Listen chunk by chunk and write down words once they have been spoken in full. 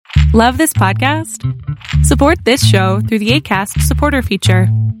Love this podcast? Support this show through the Acast supporter feature.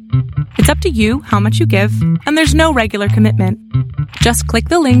 It's up to you how much you give, and there's no regular commitment. Just click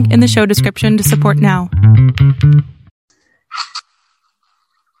the link in the show description to support now.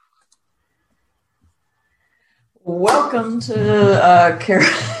 Welcome to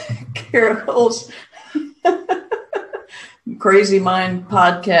Carol's Crazy Mind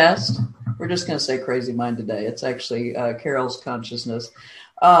podcast. We're just going to say Crazy Mind today. It's actually Carol's Consciousness.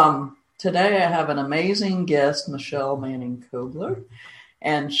 Today I have an amazing guest, Michelle Manning-Kogler,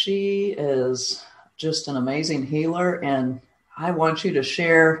 and she is just an amazing healer. And I want you to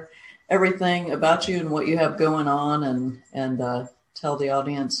share everything about you and what you have going on, and tell the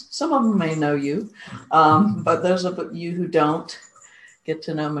audience. Some of them may know you, but those of you who don't, get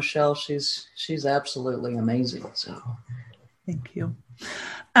to know Michelle. She's absolutely amazing. So, thank you.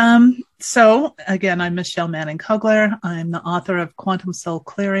 So again, I'm Michelle Manning-Kogler. I'm the author of Quantum Soul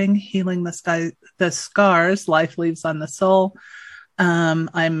Clearing, Healing the Scars Life Leaves on the Soul.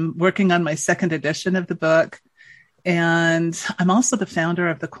 I'm working on my second edition of the book, and I'm also the founder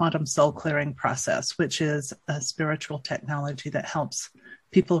of the Quantum Soul Clearing process, which is a spiritual technology that helps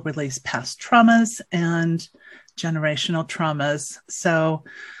people release past traumas and generational traumas. So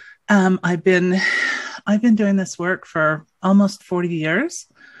I've been doing this work for almost 40 years,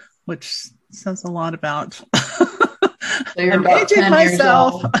 which says a lot about so you're I'm about aging 10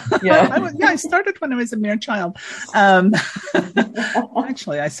 myself. Years old. Yeah. I started when I was a mere child.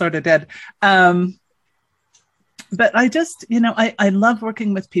 Actually, I sort of did. But I just, I love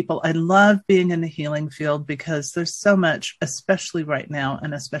working with people. I love being in the healing field because there's so much, especially right now,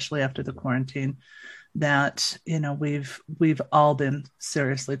 and especially after the quarantine, that, we've all been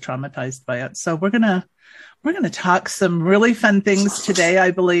seriously traumatized by it. So we're going to talk some really fun things today,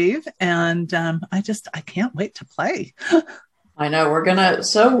 I believe. And I can't wait to play. I know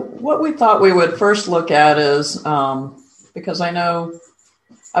so what we thought we would first look at is, because I know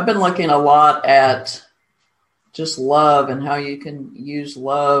I've been looking a lot at just love and how you can use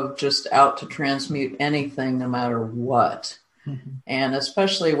love just out to transmute anything, no matter what. Mm-hmm. And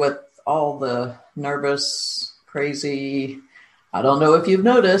especially with all the nervous, crazy, I don't know if you've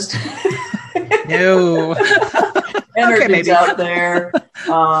noticed. No. Energies out there.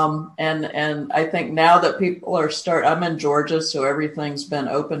 And I think now that people are I'm in Georgia, so everything's been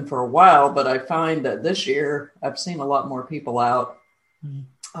open for a while, but I find that this year I've seen a lot more people out.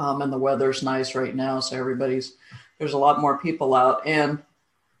 And the weather's nice right now, so there's a lot more people out. And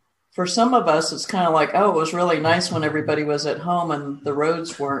for some of us, it's kind of like, oh, it was really nice when everybody was at home and the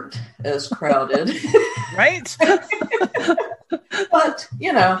roads weren't as crowded. Right. But,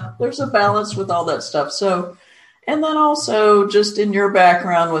 there's a balance with all that stuff. So, and then also just in your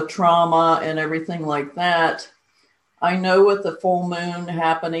background with trauma and everything like that, I know with the full moon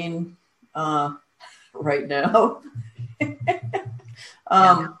happening right now,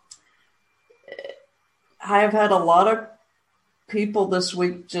 I've had a lot of people this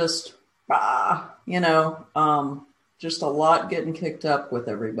week just a lot getting kicked up with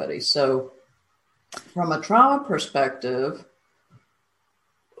everybody. So from a trauma perspective,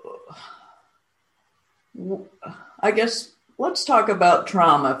 I guess let's talk about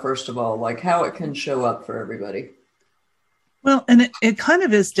trauma first of all, like how it can show up for everybody. Well, and it kind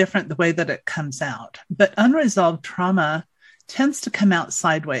of is different the way that it comes out, but unresolved trauma tends to come out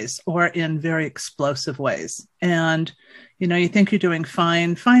sideways or in very explosive ways. And, you think you're doing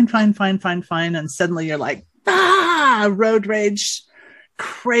fine. And suddenly you're like, road rage,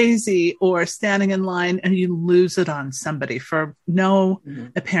 crazy, or standing in line and you lose it on somebody for no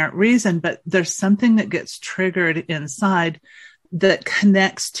apparent reason. But there's something that gets triggered inside that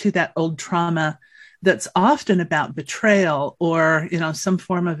connects to that old trauma that's often about betrayal or, some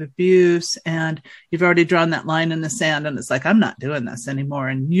form of abuse. And you've already drawn that line in the sand and it's like, I'm not doing this anymore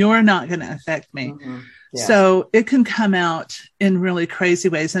and you're not going to affect me. Mm-hmm. Yeah. So it can come out in really crazy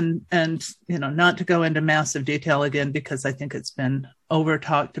ways and, not to go into massive detail again, because I think it's been over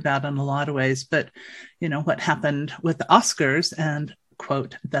talked about in a lot of ways, but what happened with the Oscars and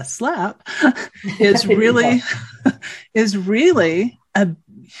quote, the slap is really, is really a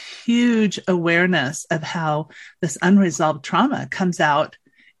huge awareness of how this unresolved trauma comes out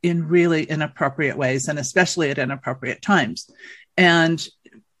in really inappropriate ways, and especially at inappropriate times. And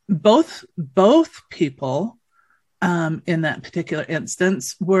both people in that particular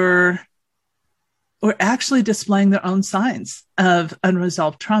instance were actually displaying their own signs of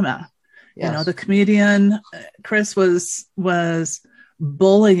unresolved trauma. Yes. The comedian Chris was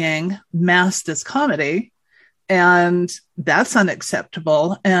bullying masked as comedy, and that's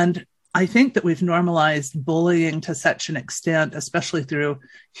unacceptable. And I think that we've normalized bullying to such an extent, especially through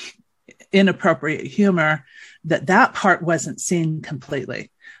inappropriate humor, that part wasn't seen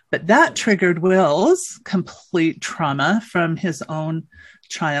completely. But that triggered Will's complete trauma from his own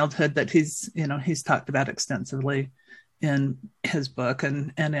childhood that he's talked about extensively in his book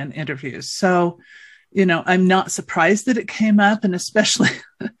and in interviews. So, I'm not surprised that it came up, and especially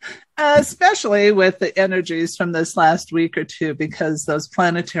with the energies from this last week or two, because those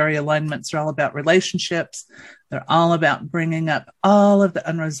planetary alignments are all about relationships. They're all about bringing up all of the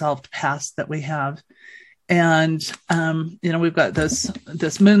unresolved past that we have. And, we've got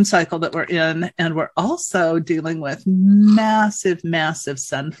this moon cycle that we're in, and we're also dealing with massive, massive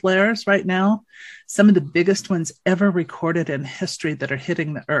sun flares right now. Some of the biggest ones ever recorded in history that are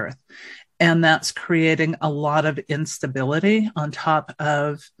hitting the earth. And that's creating a lot of instability on top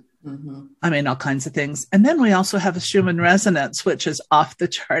of, all kinds of things. And then we also have a Schumann resonance, which is off the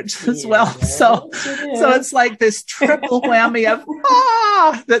charts as well. So it's like this triple whammy of,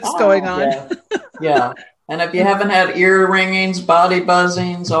 that's going on. Yeah. And if you haven't had ear ringings, body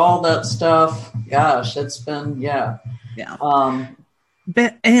buzzings, all that stuff, gosh, it's been, yeah.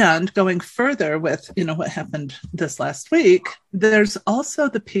 And going further with, what happened this last week, there's also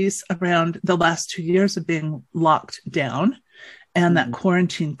the piece around the last 2 years of being locked down and that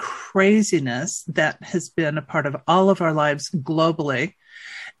quarantine craziness that has been a part of all of our lives globally.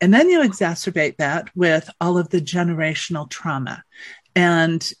 And then you exacerbate that with all of the generational trauma.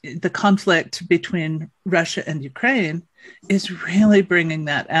 And the conflict between Russia and Ukraine is really bringing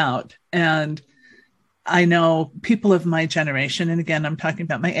that out. And I know people of my generation, and again, I'm talking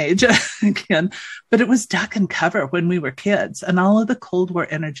about my age again, but it was duck and cover when we were kids, and all of the Cold War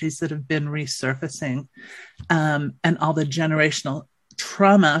energies that have been resurfacing, and all the generational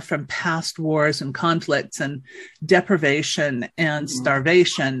trauma from past wars and conflicts and deprivation and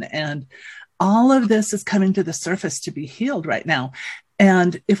starvation. And all of this is coming to the surface to be healed right now.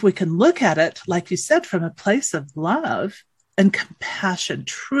 And if we can look at it, like you said, from a place of love and compassion,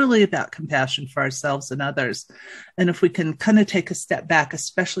 truly about compassion for ourselves and others. And if we can kind of take a step back,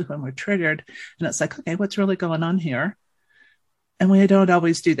 especially when we're triggered, and it's like, okay, what's really going on here? And we don't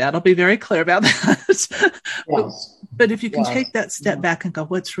always do that. I'll be very clear about that. Yes. But if you can take that step back and go,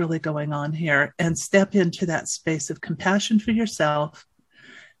 what's really going on here? And step into that space of compassion for yourself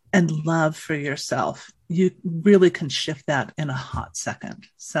and love for yourself, you really can shift that in a hot second.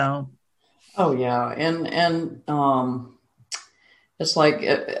 So. Oh yeah. And it's like,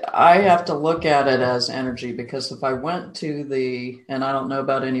 I have to look at it as energy, because if I went to and I don't know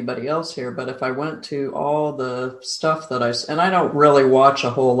about anybody else here, but if I went to all the stuff and I don't really watch a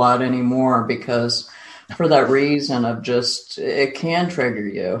whole lot anymore, because for that reason of just, it can trigger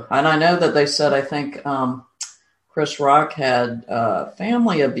you. And I know that they said, I think, Chris Rock had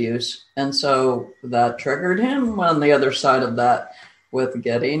family abuse. And so that triggered him on the other side of that with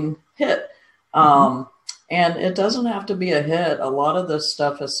getting hit. And it doesn't have to be a hit. A lot of this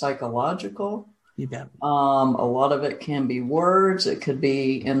stuff is psychological. You bet. A lot of it can be words. It could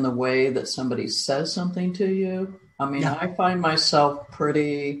be in the way that somebody says something to you. I mean, I find myself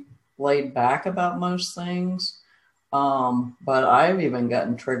pretty laid back about most things. But I've even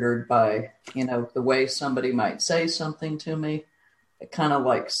gotten triggered by, the way somebody might say something to me, kind of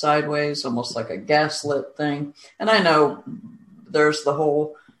like sideways, almost like a gaslit thing. And I know there's the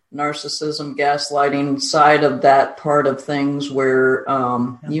whole narcissism, gaslighting side of that part of things where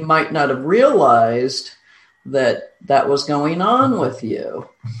you might not have realized that was going on with you.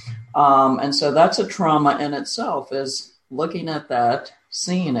 And so that's a trauma in itself, is looking at that,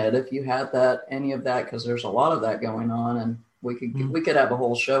 seeing it, if you had that, any of that, because there's a lot of that going on, and we could have a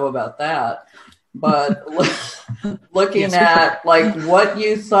whole show about that. But looking at like what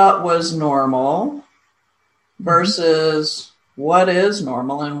you thought was normal versus what is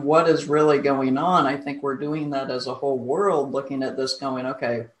normal and what is really going on. I think we're doing that as a whole world, looking at this going,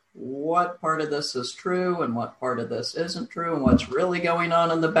 okay, what part of this is true and what part of this isn't true, and what's really going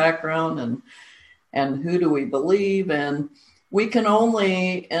on in the background, and who do we believe? And we can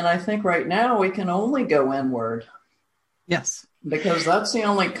only, and I think right now we can only go inward. Yes. Because that's the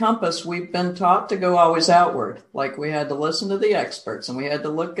only compass. We've been taught to go always outward. Like we had to listen to the experts, and we had to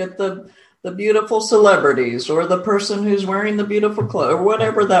look at the beautiful celebrities or the person who's wearing the beautiful clothes or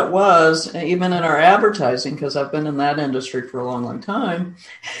whatever that was, even in our advertising, because I've been in that industry for a long, long time.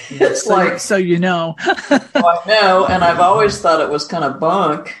 It's so you know. I know, and I've always thought it was kind of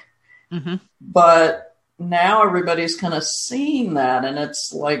bunk. But now everybody's kind of seeing that, and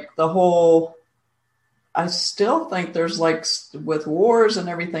it's like the whole, I still think there's like with wars and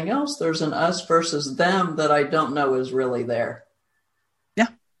everything else, there's an us versus them that I don't know is really there.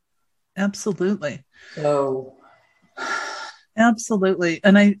 Absolutely. So, Absolutely.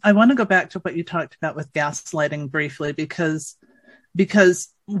 And I want to go back to what you talked about with gaslighting briefly, because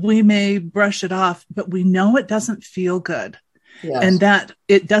we may brush it off, but we know it doesn't feel good. yes. And that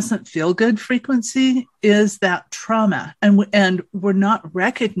it doesn't feel good frequency is that trauma. And we're not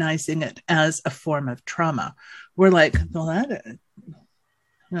recognizing it as a form of trauma. We're like, well,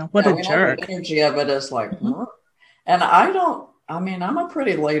 what a jerk. The energy of it is like, and I'm a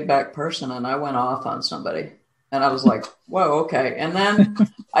pretty laid back person, and I went off on somebody and I was like, whoa, okay. And then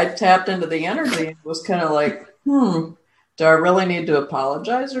I tapped into the energy and was kind of like, do I really need to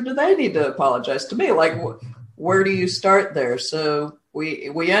apologize, or do they need to apologize to me? Like, where do you start there? So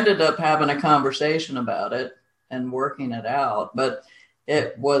we ended up having a conversation about it and working it out, but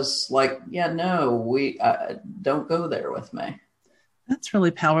it was like, don't go there with me. That's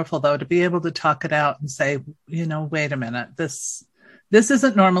really powerful, though, to be able to talk it out and say, wait a minute, this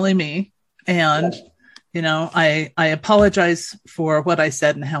isn't normally me. And, I apologize for what I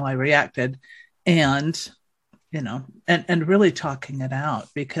said and how I reacted, and really talking it out,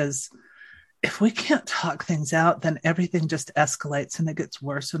 because if we can't talk things out, then everything just escalates and it gets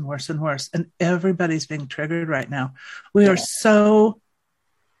worse and worse and worse. And everybody's being triggered right now. We are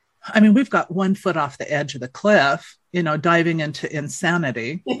we've got 1 foot off the edge of the cliff, diving into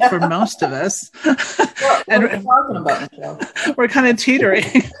insanity for most of us. What are you talking about, Michelle? We're kind of teetering.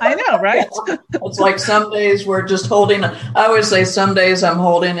 I know, right? It's like some days we're just holding. I always say some days I'm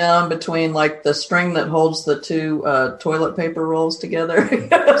holding on between like the string that holds the 2 toilet paper rolls together.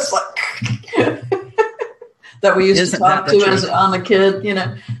 It's like that we used to talk to as on the kid.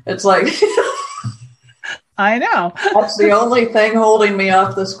 It's like I know that's the only thing holding me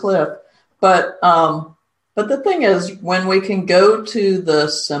off this cliff. But the thing is, when we can go to the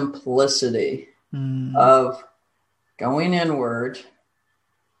simplicity of going inward,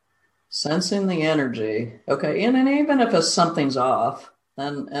 sensing the energy, okay, and even if something's off,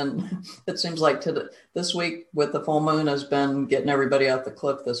 and it seems like this week with the full moon has been getting everybody off the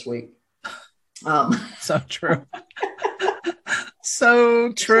cliff this week. So true.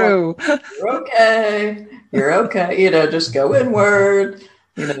 So true. Like, you're okay. Just go inward,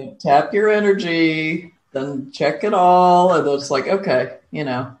 tap your energy, then check it all. And it's like, okay,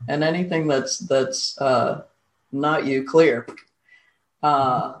 and anything that's not you, clear.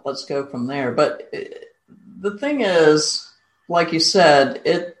 Let's go from there. But the thing is, like you said,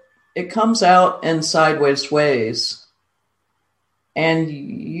 it comes out in sideways ways, and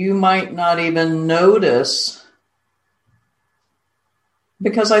you might not even notice,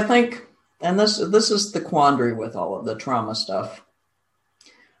 because I think, and this is the quandary with all of the trauma stuff.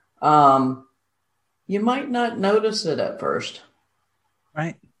 You might not notice it at first.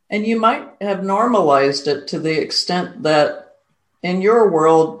 Right. And you might have normalized it to the extent that in your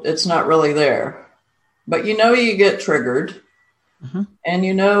world, it's not really there. But you get triggered,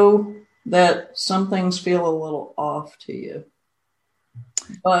 and that some things feel a little off to you.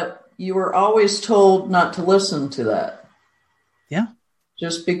 But you were always told not to listen to that. Yeah.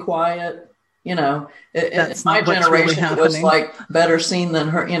 Just be quiet. That's my generation, really, it was like better seen than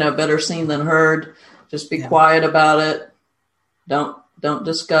heard. Just be quiet about it. Don't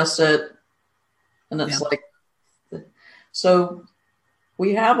discuss it. And it's like, so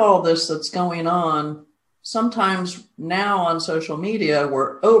we have all this that's going on. Sometimes now on social media,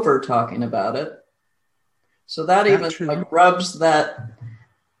 we're over talking about it. So that even like rubs that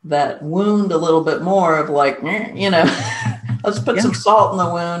wound a little bit more of like, let's put some salt in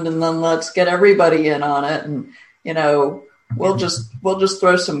the wound, and then let's get everybody in on it. And, we'll just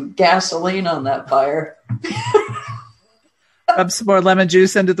throw some gasoline on that fire. Rub some more lemon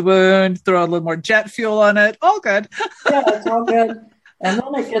juice into the wound, throw a little more jet fuel on it. All good. Yeah, it's all good. And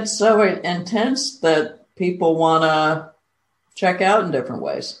then it gets so intense that people want to check out in different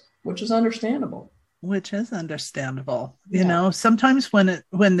ways, which is understandable. Sometimes when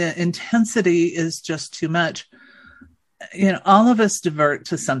the intensity is just too much, all of us divert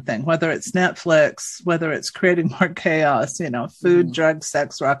to something, whether it's Netflix, whether it's creating more chaos, food, drugs,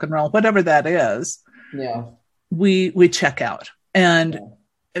 sex, rock and roll, whatever that is. Yeah. We check out, and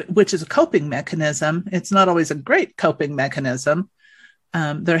which is a coping mechanism. It's not always a great coping mechanism.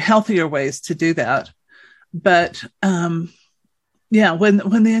 There are healthier ways to do that. But when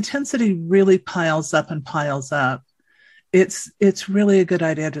the intensity really piles up, it's really a good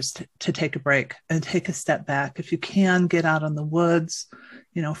idea just to take a break and take a step back. If you can, get out in the woods,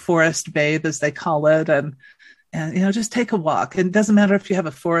 forest bathe, as they call it, and just take a walk. And it doesn't matter if you have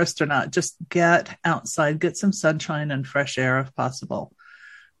a forest or not, just get outside, get some sunshine and fresh air if possible,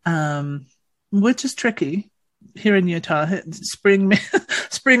 which is tricky here in Utah, spring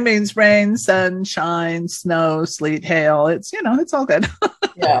spring means rain, sunshine, snow, sleet, hail. It's, it's all good.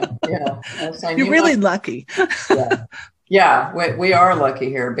 Yeah. You're really lucky. Yeah. We are lucky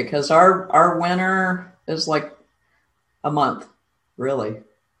here because our winter is like a month, really.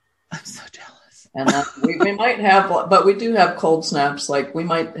 I'm so jealous. And we might have, but we do have cold snaps. Like we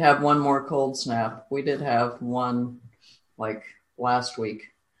might have one more cold snap. We did have one like last week.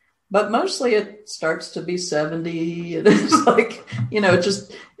 But mostly it starts to be 70. It's like,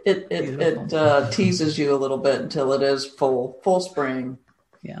 it teases you a little bit until it is full spring.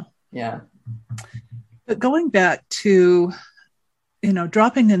 Yeah. Yeah. But going back to,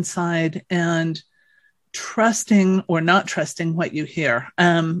 dropping inside and trusting or not trusting what you hear.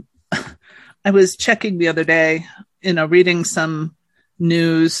 I was checking the other day, reading some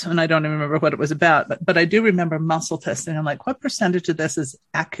news, and I don't even remember what it was about, but I do remember muscle testing. I'm like, what percentage of this is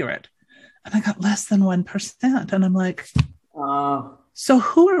accurate? And I got less than 1%. And I'm like, so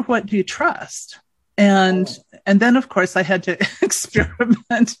who or what do you trust? And then of course I had to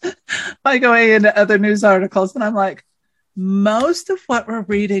experiment by going into other news articles. And I'm like, most of what we're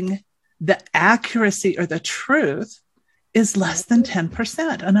reading, the accuracy or the truth is less than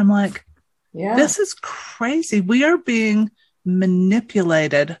 10%. And I'm like, this is crazy. We are being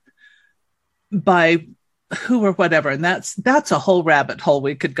manipulated by who or whatever, and that's a whole rabbit hole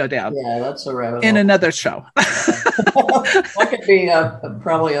we could go down. Yeah, that's a rabbit hole in another show. That could be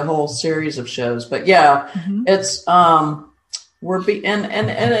probably a whole series of shows, but it's and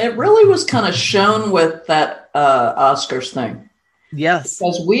it really was kind of shown with that Oscars thing. Yes,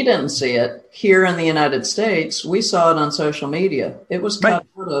 because we didn't see it here in the United States. We saw it on social media. It was cut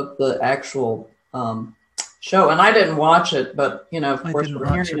out of the actual show, and I didn't watch it, but of course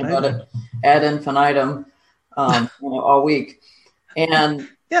we're hearing about it ad infinitum, all week. And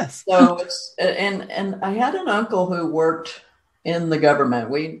yes, so it's and I had an uncle who worked in the government.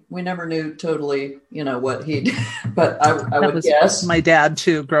 We never knew totally, what he did, but I would guess my dad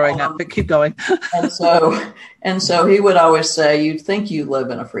too growing up. But keep going. and so he would always say, "You'd think you live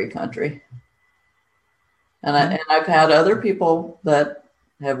in a free country." And I've had other people that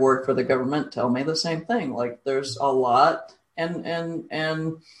have worked for the government tell me the same thing. Like there's a lot,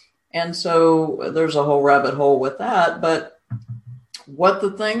 and so there's a whole rabbit hole with that. But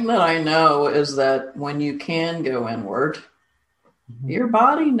the thing that I know is that when you can go inward, your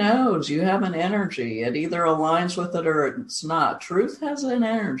body knows you have an energy. It either aligns with it or it's not. Truth has an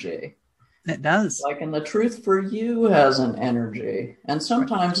energy. It does. And the truth for you has an energy. And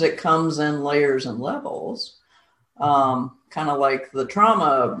sometimes it comes in layers and levels, kind of like the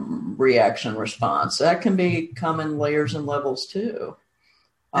trauma reaction response. That can come in layers and levels too.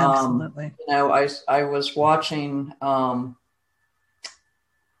 Absolutely. I was watching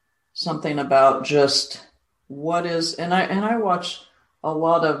something about just what is, and I watch a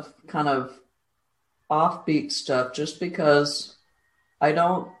lot of kind of offbeat stuff just because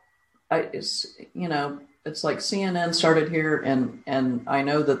it's like CNN started here and I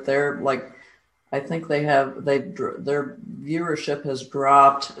know that they're like, I think their viewership has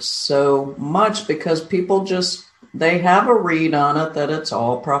dropped so much because people they have a read on it that it's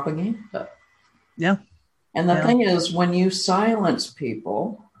all propaganda. Yeah. And the thing is, when you silence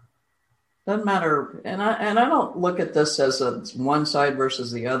people, doesn't matter, and I don't look at this as one side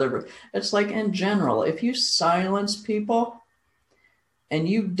versus the other. It's like in general, if you silence people and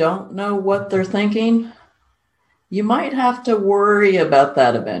you don't know what they're thinking, you might have to worry about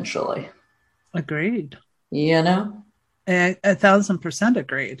that eventually. Agreed. 1,000%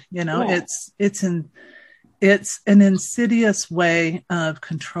 agreed. It's an insidious way of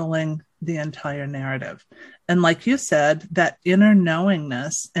controlling the entire narrative, and like you said, that inner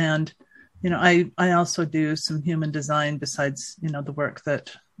knowingness and. I also do some human design besides, the work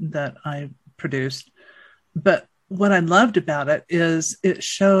that I produced. But what I loved about it is it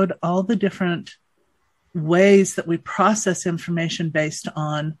showed all the different ways that we process information based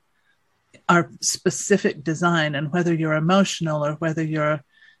on our specific design, and whether you're emotional or whether you're,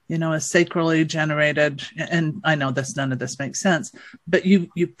 a sacrally generated, and I know none of this makes sense, but you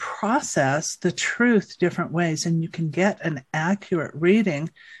process the truth different ways, and you can get an accurate reading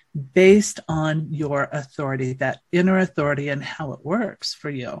based on your authority, that inner authority, and how it works for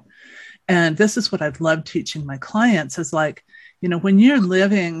you. And this is what I've loved teaching my clients is like, when you're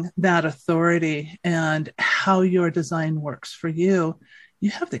living that authority and how your design works for you, you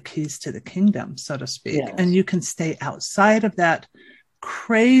have the keys to the kingdom, so to speak. Yes. And you can stay outside of that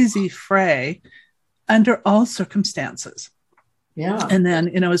crazy fray under all circumstances. Yeah. And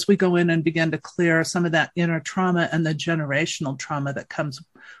then, as we go in and begin to clear some of that inner trauma and the generational trauma that comes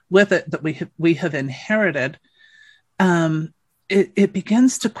with it that we have inherited, it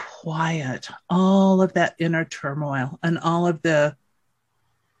begins to quiet all of that inner turmoil and all of the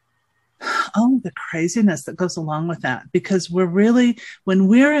craziness that goes along with that. Because when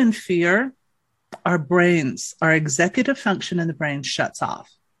we're in fear, our executive function in the brain shuts off.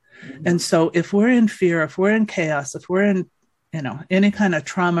 Mm-hmm. And so if we're in fear, if we're in chaos, if we're in, any kind of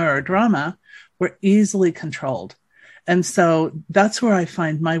trauma or drama, we're easily controlled. And so that's where I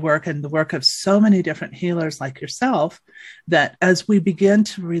find my work and the work of so many different healers like yourself, that as we begin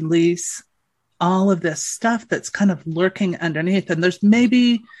to release all of this stuff that's kind of lurking underneath, and there's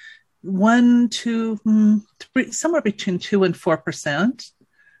maybe 1, 2, 3, somewhere between 2 and 4%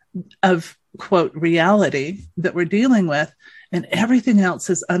 of quote reality that we're dealing with, and everything else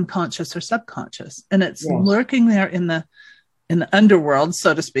is unconscious or subconscious, and it's lurking there in the underworld,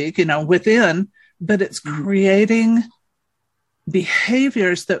 so to speak, within, but it's creating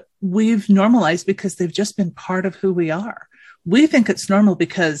behaviors that we've normalized because they've just been part of who we are. We think it's normal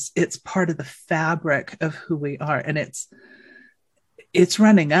because it's part of the fabric of who we are, and it's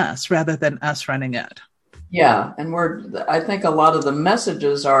running us rather than us running it. Yeah. And I think a lot of the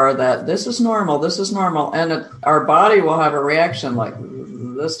messages are that this is normal. And our body will have a reaction like,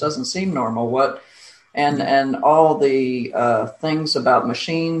 this doesn't seem normal. What? And all the things about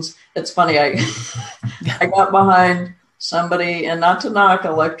machines. It's funny. I got behind somebody, and not to knock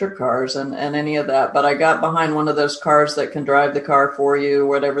electric cars and any of that, but I got behind one of those cars that can drive the car for you,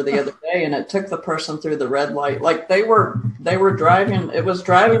 whatever, the other day, and it took the person through the red light. Like they were driving, it was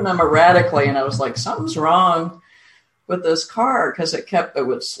driving them erratically, and I was like, something's wrong with this car, because it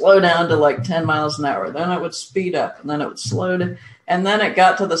would slow down to like 10 miles an hour, then it would speed up, and then it would slow down, and then it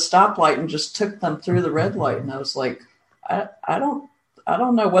got to the stoplight and just took them through the red light, and I was like, I don't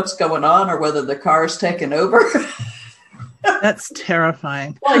know what's going on, or whether the car's taken over. That's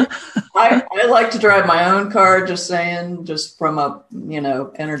terrifying. Like, I like to drive my own car, just from a,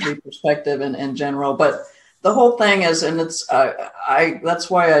 energy perspective and in general. But the whole thing is, and it's, that's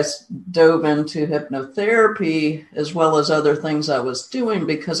why I dove into hypnotherapy as well as other things I was doing,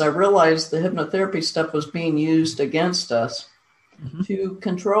 because I realized the hypnotherapy stuff was being used against us to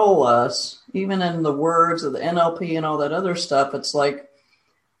control us, even in the words of the NLP and all that other stuff. It's like,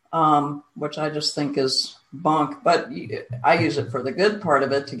 which I just think is bunk, but I use it for the good part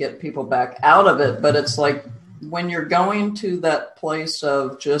of it to get people back out of it. But it's like when you're going to that place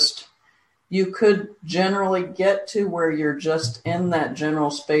of just, you could generally get to where you're just in that general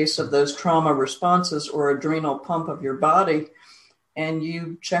space of those trauma responses or adrenal pump of your body, and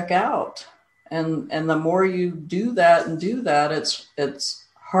you check out. And the more you do that, it's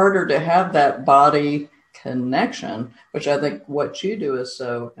harder to have that body connection, which I think what you do is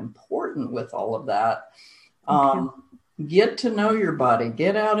so important with all of that. Get to know your body,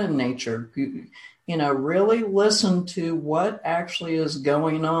 get out in nature, really listen to what actually is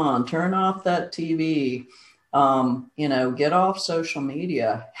going on, turn off that TV, get off social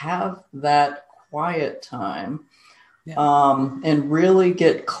media, have that quiet time, and really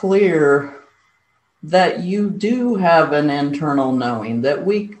get clear that you do have an internal knowing, that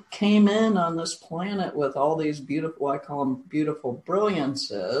we came in on this planet with all these beautiful, I call them beautiful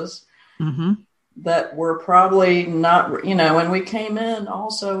brilliances, that were probably not, and we came in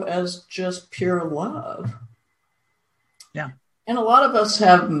also as just pure love. Yeah. And a lot of us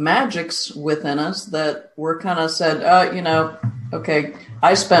have magics within us that were kind of said, okay,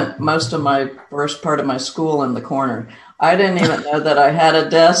 I spent most of my first part of my school in the corner. I didn't even know that I had a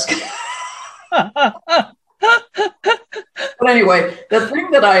desk. But anyway, the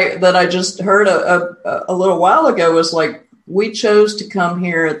thing that I just heard a little while ago was like, we chose to come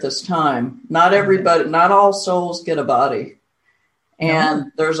here at this time. Not everybody, not all souls get a body.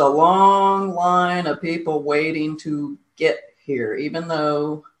 And there's a long line of people waiting to get here, even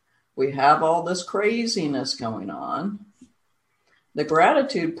though we have all this craziness going on. The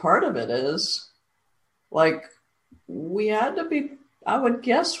gratitude part of it is like, we had to be, I would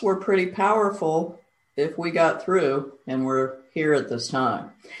guess we're pretty powerful if we got through and we're here at this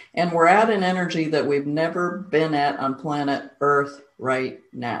time. And we're at an energy that we've never been at on planet Earth right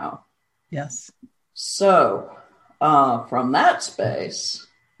now. Yes. So from that space,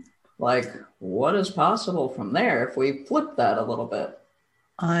 like, what is possible from there if we flip that a little bit?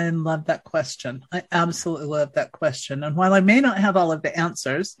 I love that question. I absolutely love that question. And while I may not have all of the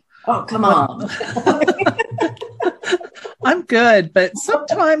answers. Oh, come on. I'm good, but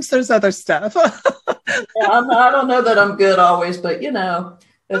sometimes there's other stuff. Yeah, I don't know that I'm good always, but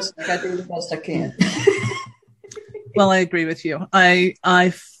it's like I do the best I can. Well, I agree with you.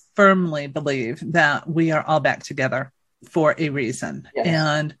 I firmly believe that we are all back together for a reason. Yes.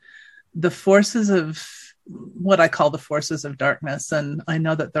 And the forces of what I call the forces of darkness. And I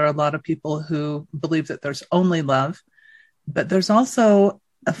know that there are a lot of people who believe that there's only love, but there's also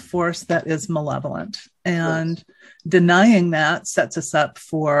a force that is malevolent. And Yes. denying that sets us up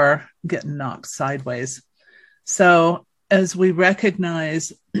for getting knocked sideways. So as we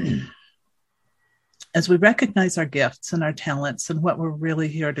recognize our gifts and our talents and what we're really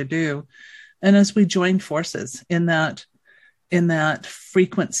here to do, and as we join forces in that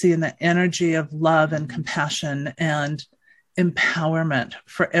frequency and the energy of love and compassion and empowerment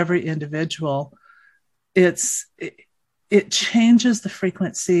for every individual, it changes the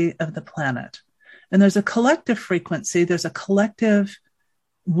frequency of the planet. And there's a collective frequency, there's a collective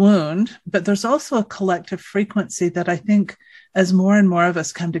wound, but there's also a collective frequency that I think as more and more of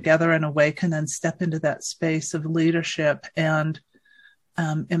us come together and awaken and step into that space of leadership and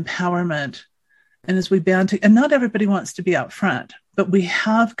empowerment, and as we band together, and not everybody wants to be out front, but we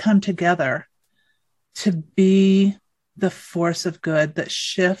have come together to be the force of good that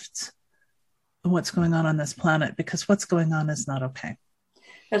shifts what's going on this planet, because what's going on is not okay.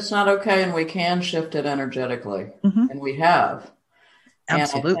 It's not okay, and we can shift it energetically, and we have.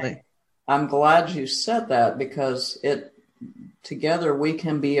 Absolutely. I'm glad you said that, because together we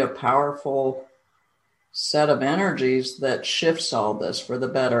can be a powerful set of energies that shifts all this for the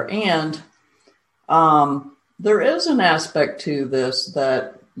better. And there is an aspect to this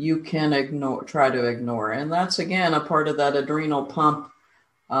that you can try to ignore. And that's, again, a part of that adrenal pump.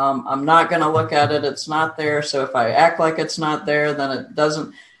 I'm not going to look at it. It's not there. So if I act like it's not there, then it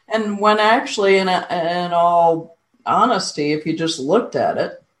doesn't. And when actually, in all honesty, if you just looked at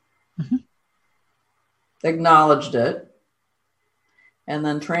it, acknowledged it, and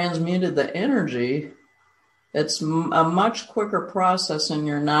then transmuted the energy, it's a much quicker process, and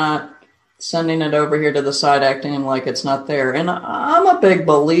you're not sending it over here to the side, acting like it's not there. And I'm a big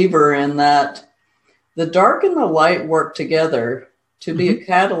believer in that the dark and the light work together to be a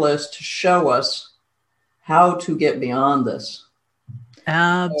catalyst to show us how to get beyond this.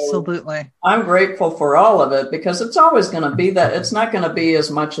 Absolutely. So I'm grateful for all of it, because it's always going to be that. It's not going to be as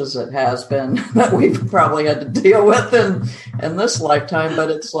much as it has been that we've probably had to deal with in this lifetime,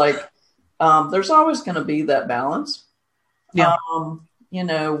 but it's like there's always going to be that balance. Yeah.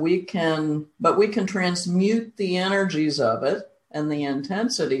 We can transmute the energies of it and the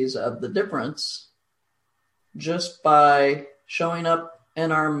intensities of the difference just by showing up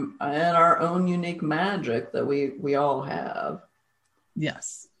in our own unique magic that we all have.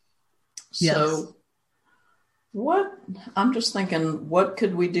 Yes. So I'm just thinking, what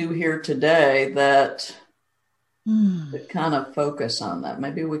could we do here today that kind of focus on that?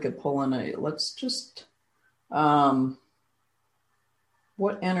 Maybe we could pull in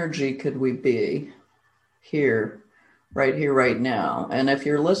what energy could we be here, right now? And if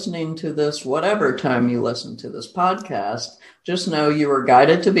you're listening to this, whatever time you listen to this podcast, just know you were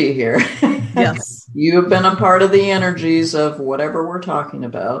guided to be here. Yes. You have been a part of the energies of whatever we're talking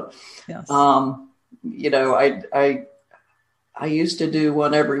about. Yes. I used to do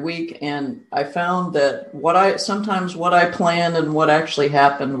one every week, and I found that what I planned and what actually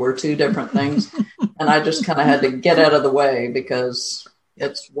happened were two different things. And I just kind of had to get out of the way, because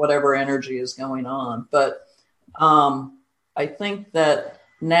it's whatever energy is going on. But I think that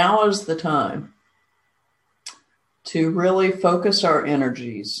now is the time to really focus our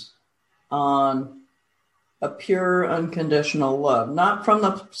energies on a pure, unconditional love, not from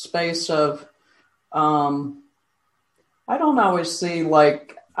the space of, I don't always see with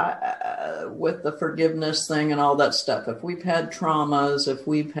the forgiveness thing and all that stuff. If we've had traumas,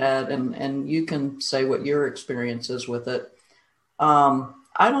 and you can say what your experience is with it.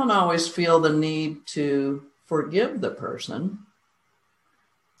 I don't always feel the need to forgive the person,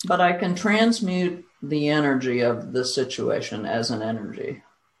 but I can transmute the energy of the situation as an energy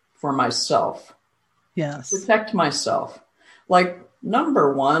for myself. Yes. Protect myself. Like,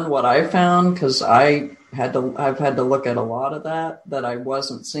 number one, what I found, because I've had to look at a lot of that I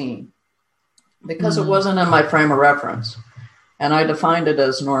wasn't seeing, because it wasn't in my frame of reference, and I defined it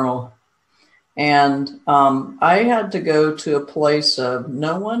as normal. And I had to go to a place of,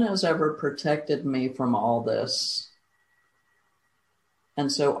 no one has ever protected me from all this. And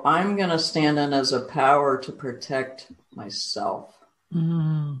so I'm going to stand in as a power to protect myself.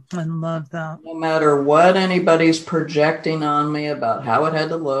 I love that. No matter what anybody's projecting on me about how it had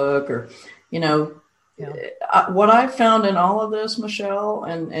to look, or, what I found in all of this, Michelle,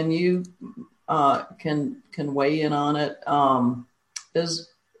 and you can weigh in on it, is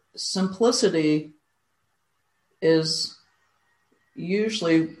simplicity is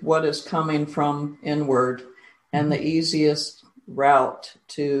usually what is coming from inward, and the easiest route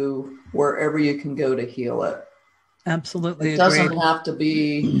to wherever you can go to heal it. Absolutely. It doesn't have to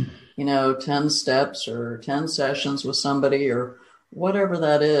be, 10 steps or 10 sessions with somebody or whatever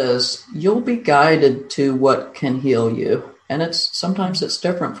that is. You'll be guided to what can heal you. And sometimes it's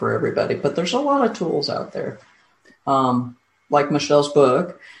different for everybody, but there's a lot of tools out there. Like Michelle's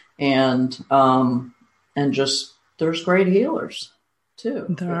book, and just there's great healers too.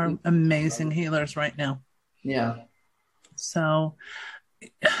 There are amazing healers right now. Yeah. So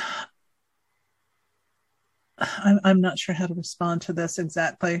I'm not sure how to respond to this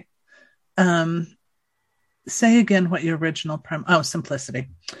exactly. Say again what your original simplicity.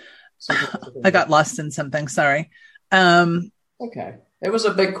 I got lost in something. Sorry. Okay. It was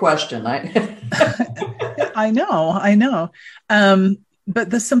a big question. I know. But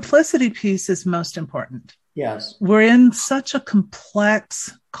the simplicity piece is most important. Yes. We're in such a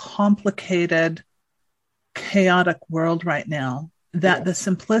complex, complicated, chaotic world right now that the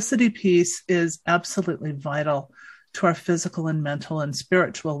simplicity piece is absolutely vital to our physical and mental and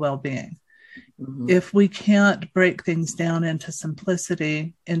spiritual well-being. Mm-hmm. If we can't break things down into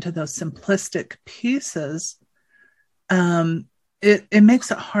simplicity, into those simplistic pieces, it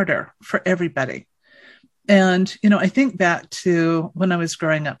makes it harder for everybody. And, I think back to when I was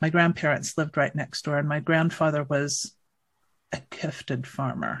growing up, my grandparents lived right next door, and my grandfather was a gifted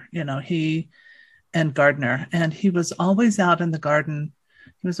farmer, and gardener. And he was always out in the garden.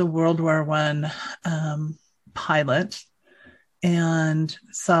 He was a World War I pilot and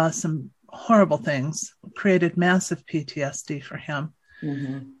saw some horrible things, created massive PTSD for him.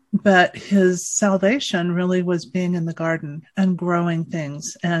 Mm-hmm. But his salvation really was being in the garden and growing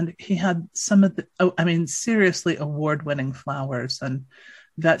things. And he had some of seriously award-winning flowers and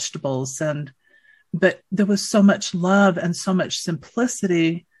vegetables. But there was so much love and so much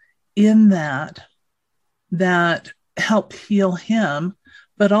simplicity in that helped heal him,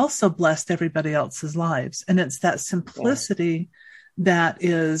 but also blessed everybody else's lives. And it's that simplicity that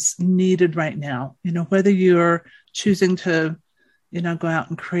is needed right now. Whether you're choosing to go out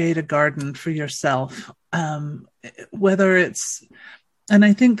and create a garden for yourself, whether it's, and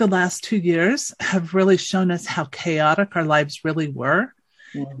I think the last 2 years have really shown us how chaotic our lives really were.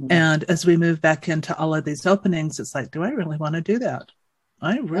 Mm-hmm. And as we move back into all of these openings, it's like, do I really want to do that?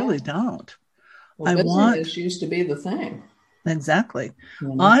 I really don't. Well, busyness used to be the thing. Exactly.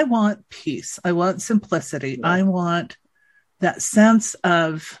 Mm-hmm. I want peace. I want simplicity. Yeah. I want that sense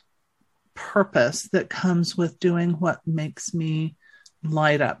of purpose that comes with doing what makes me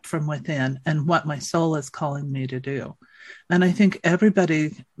light up from within and what my soul is calling me to do. And I think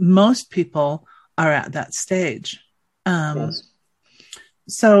most people are at that stage. Yes.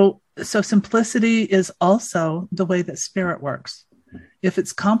 So simplicity is also the way that spirit works. If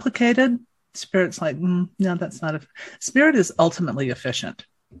it's complicated, spirit's like, no, that's not. Spirit is ultimately efficient.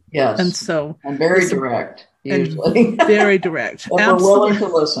 Yes. And very direct, usually. And very direct. If we're willing to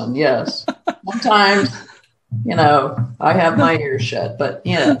listen, yes. Sometimes, I have my ears shut, but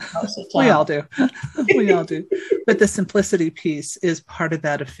most of the time. We all do. We all do. But the simplicity piece is part of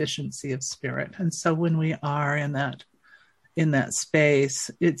that efficiency of spirit. And so when we are in that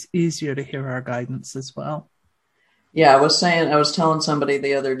space, it's easier to hear our guidance as well. Yeah, I was telling somebody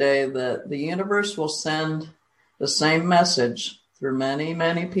the other day that the universe will send the same message through many,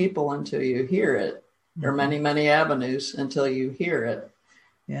 many people until you hear it, mm-hmm. or many, many avenues until you hear it.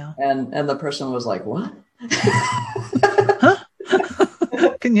 Yeah. And the person was like, what? Huh?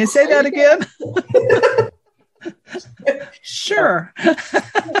 Can you say that again? Sure.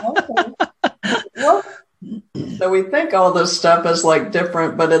 Okay. Well, so we think all this stuff is like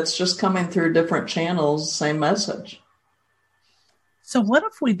different, but it's just coming through different channels, same message. So what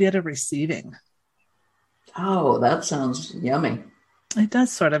if we did a receiving? Oh, that sounds yummy. It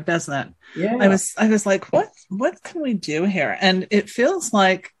does sort of, doesn't it? Yeah. I was like, what can we do here? And it feels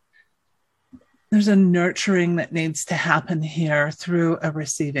like there's a nurturing that needs to happen here through a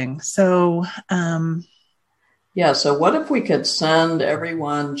receiving. So, so what if we could send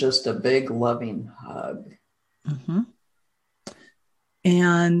everyone just a big loving hug? Mm-hmm.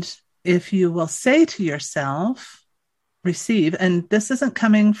 And if you will say to yourself, receive, and this isn't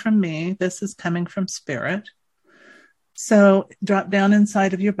coming from me, this is coming from spirit. So drop down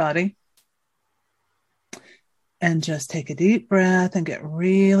inside of your body and just take a deep breath and get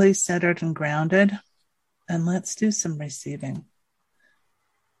really centered and grounded. And let's do some receiving.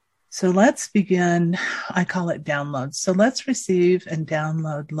 So let's begin, I call it download. So let's receive and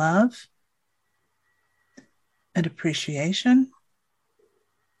download love and appreciation.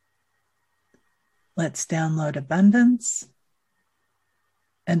 Let's download abundance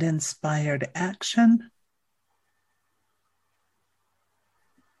and inspired action.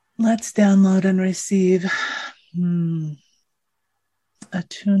 Let's download and receive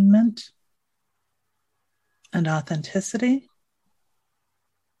attunement and authenticity,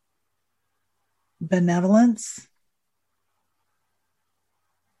 benevolence,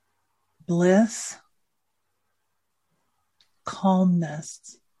 bliss,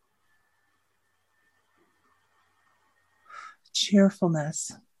 calmness,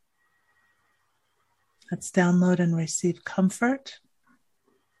 cheerfulness. Let's download and receive comfort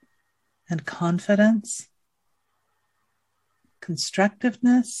and confidence,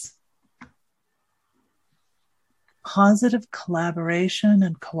 constructiveness, positive collaboration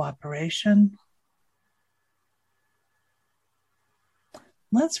and cooperation.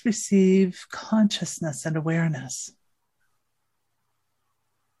 Let's receive consciousness and awareness,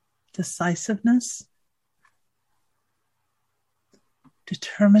 decisiveness,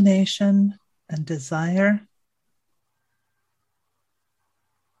 determination and desire.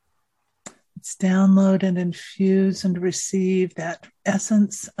 Let's download and infuse and receive that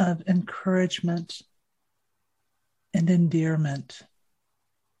essence of encouragement and endearment.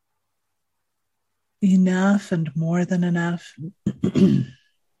 Enough and more than enough. And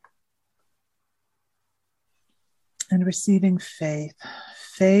receiving faith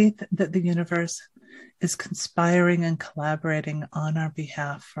that the universe is conspiring and collaborating on our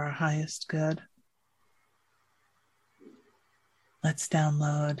behalf for our highest good. Let's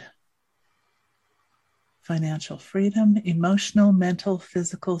download financial freedom, emotional, mental,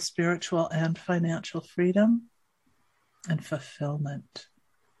 physical, spiritual, and financial freedom and fulfillment.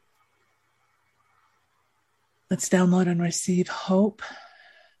 Let's download and receive hope,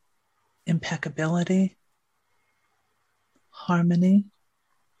 impeccability, harmony,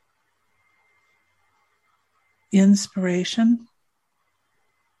 inspiration,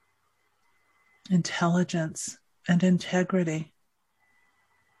 intelligence, and integrity.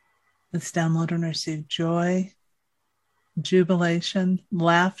 Let's download and receive joy, jubilation,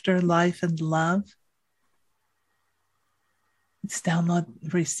 laughter, life, and love. Let's download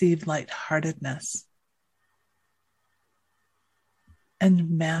and receive lightheartedness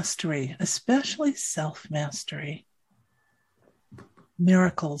and mastery, especially self-mastery.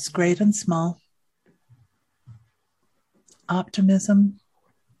 Miracles, great and small. Optimism,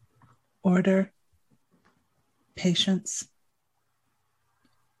 order, patience,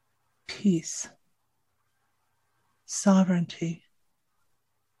 peace, sovereignty.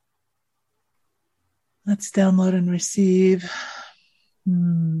 Let's download and receive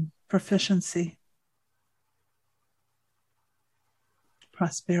proficiency,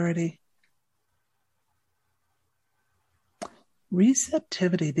 prosperity,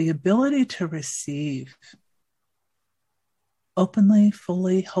 receptivity, the ability to receive openly,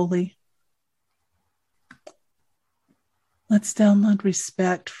 fully, wholly. Let's download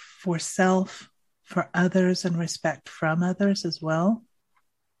respect for self, for others, and respect from others as well.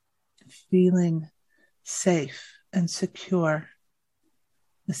 Feeling safe and secure.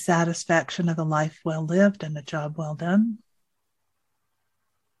 The satisfaction of a life well lived and a job well done.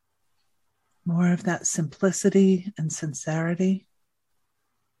 More of that simplicity and sincerity.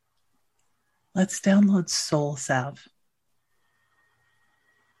 Let's download soul salve.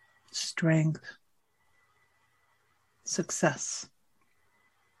 Strength, success,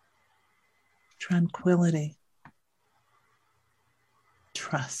 tranquility,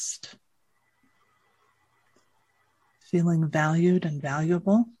 trust, feeling valued and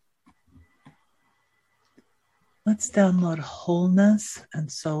valuable. Let's download wholeness and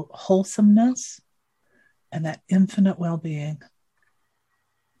so wholesomeness and that infinite well-being.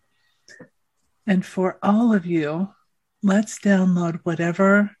 And for all of you, let's download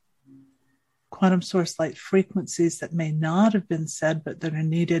whatever quantum source light frequencies that may not have been said, but that are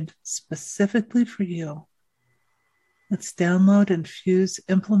needed specifically for you. Let's download, infuse,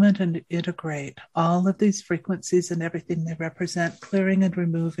 implement, and integrate all of these frequencies and everything they represent, clearing and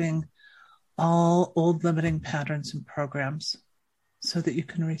removing all old limiting patterns and programs so that you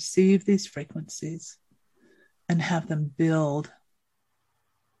can receive these frequencies and have them build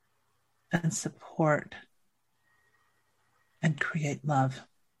and support and create love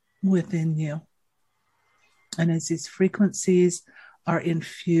within you. And as these frequencies are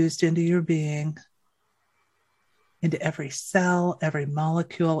infused into your being, into every cell, every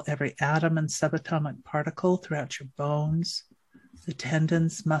molecule, every atom and subatomic particle throughout your bones, the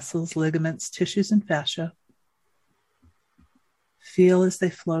tendons, muscles, ligaments, tissues, and fascia, feel as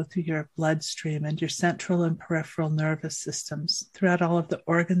they flow through your bloodstream and your central and peripheral nervous systems, throughout all of the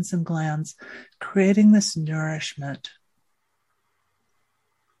organs and glands, creating this nourishment.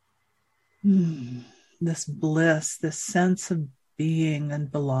 This bliss, this sense of being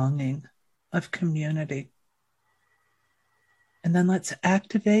and belonging, of community. And then let's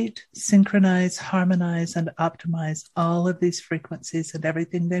activate, synchronize, harmonize, and optimize all of these frequencies and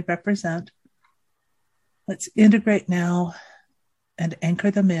everything they represent. Let's integrate now and anchor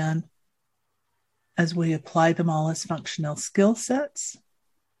them in as we apply them all as functional skill sets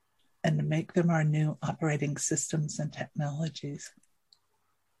and to make them our new operating systems and technologies.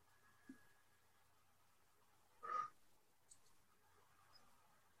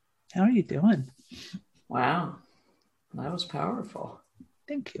 How are you doing? Wow, that was powerful.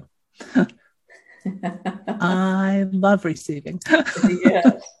 Thank you. I love receiving.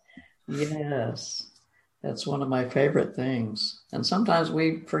 Yes. That's one of my favorite things. And sometimes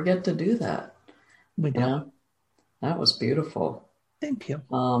we forget to do that. We do. You know? That was beautiful. Thank you.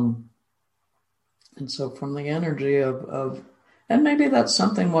 And so from the energy of and maybe that's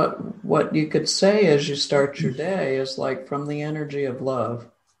something what you could say as you start your day is like from the energy of love.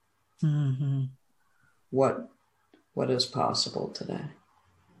 Mm-hmm. What is possible today?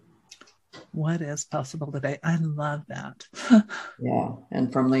 What is possible today? I love that. Yeah.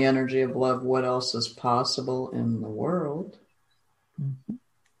 And from the energy of love, what else is possible in the world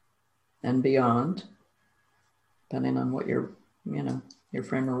and beyond, depending on what your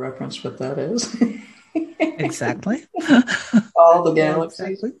frame of reference, what that is. Exactly. All the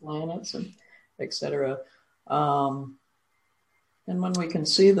galaxies, exactly. Planets, and etc. And when we can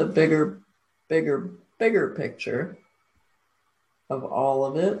see the bigger picture of all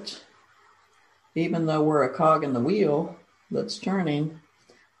of it, even though we're a cog in the wheel that's turning,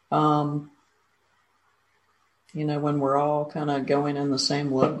 when we're all kind of going in the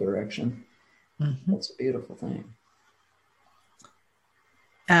same love direction, that's a beautiful thing.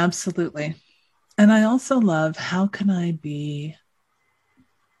 Absolutely. And I also love, how can I be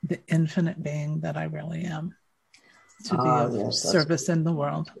the infinite being that I really am to be of service in the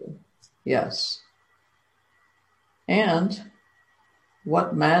world? Yes. And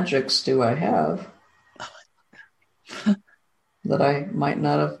what magics do I have that I might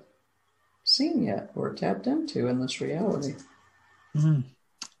not have seen yet or tapped into in this reality?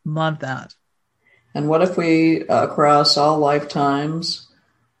 Love that. And what if we, across all lifetimes,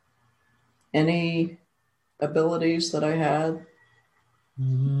 any abilities that I had,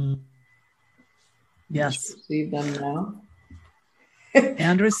 yes, receive them now?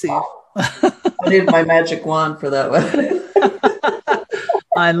 And receive. I need my magic wand for that one.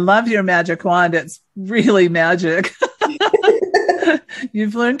 I love your magic wand. It's really magic.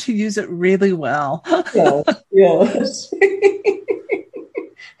 You've learned to use it really well. Yes.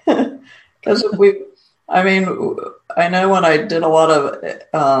 Because I know when I did a lot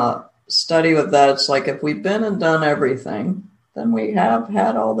of study with that, it's like if we've been and done everything, then we have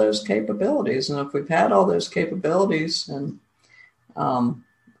had all those capabilities. And if we've had all those capabilities, and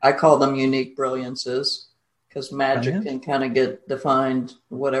I call them unique brilliances, because magic can kind of get defined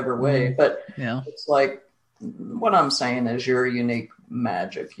whatever way. But it's like, what I'm saying is your unique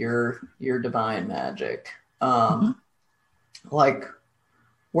magic, your divine magic. Like,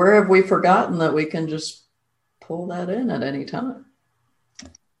 where have we forgotten that we can just pull that in at any time?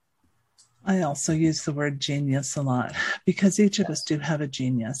 I also use the word genius a lot, because each of us do have a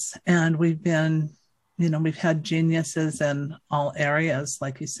genius, and we've had geniuses in all areas,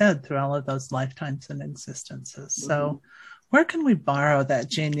 like you said, through all of those lifetimes and existences. So where can we borrow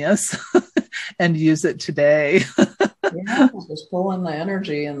that genius and use it today? Just pull in the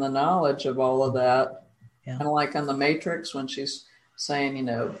energy and the knowledge of all of that. Kind of like on the Matrix when she's saying,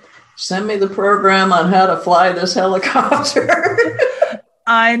 send me the program on how to fly this helicopter.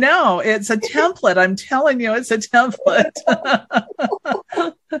 I know. It's a template. I'm telling you, it's a template.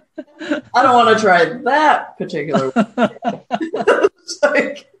 I don't want to try that particular one.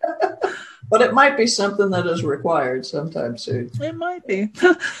 But it might be something that is required sometime soon. It might be.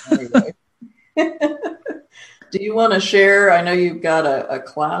 Anyway. Do you want to share? I know you've got a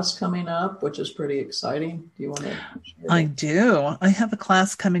class coming up, which is pretty exciting. Do you want to share that? I do. I have a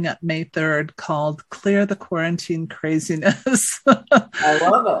class coming up May 3rd called Clear the Quarantine Craziness. I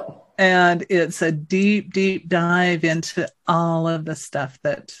love it. And it's a deep, deep dive into all of the stuff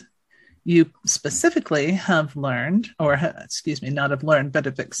that you specifically have learned, or not have learned, but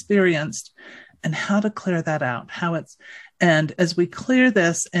have experienced, and how to clear that out. And as we clear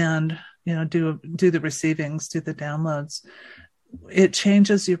this and do the receivings, do the downloads, it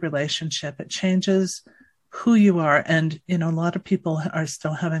changes your relationship. It changes who you are. And, a lot of people are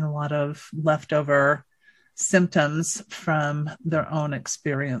still having a lot of leftover symptoms from their own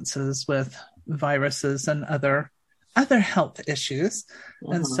experiences with viruses and other health issues.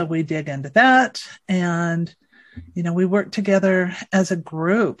 And so we dig into that and we work together as a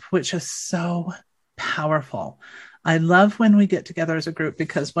group, which is so powerful. I love when we get together as a group,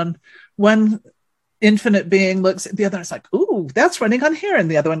 because one infinite being looks at the other and it's like, ooh, that's running on here. And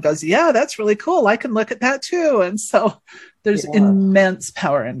the other one goes, yeah, that's really cool. I can look at that too. And so there's immense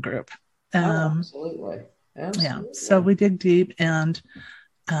power in group. Absolutely. Yeah. So we dig deep, and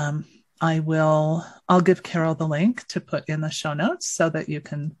I'll give Carol the link to put in the show notes so that you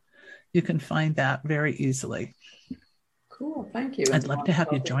can find that very easily. Cool. Thank you. I'd love to have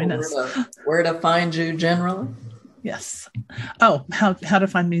you join us. Where to find you generally? Yes. Oh, how to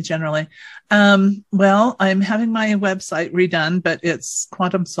find me generally. Well, I'm having my website redone, but it's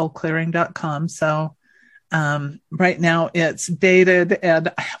quantumsoulclearing.com. So right now it's dated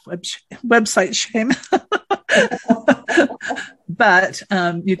and I have website shame. But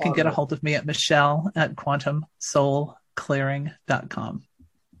you can get a hold of me at Michelle at quantumsoulclearing.com.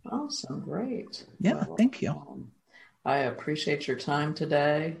 Awesome. Great. Yeah. Thank you. I appreciate your time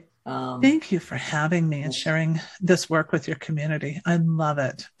today. Thank you for having me and sharing this work with your community. I love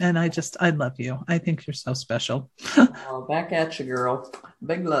it. And I love you. I think you're so special. Back at you, girl.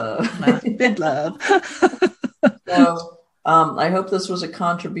 Big love. Big love. So I hope this was a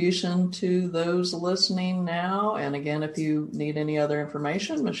contribution to those listening now. And again, if you need any other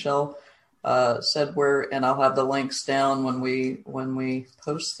information, Michelle said where, and I'll have the links down when we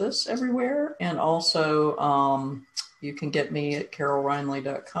post this everywhere. And also, you can get me at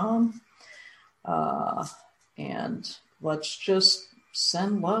carolreinley.com. And let's just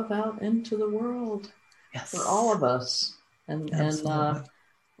send love out into the world for all of us and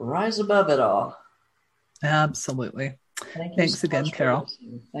rise above it all. Absolutely. Thanks so again, Carol.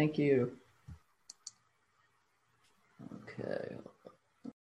 Thank you. Okay.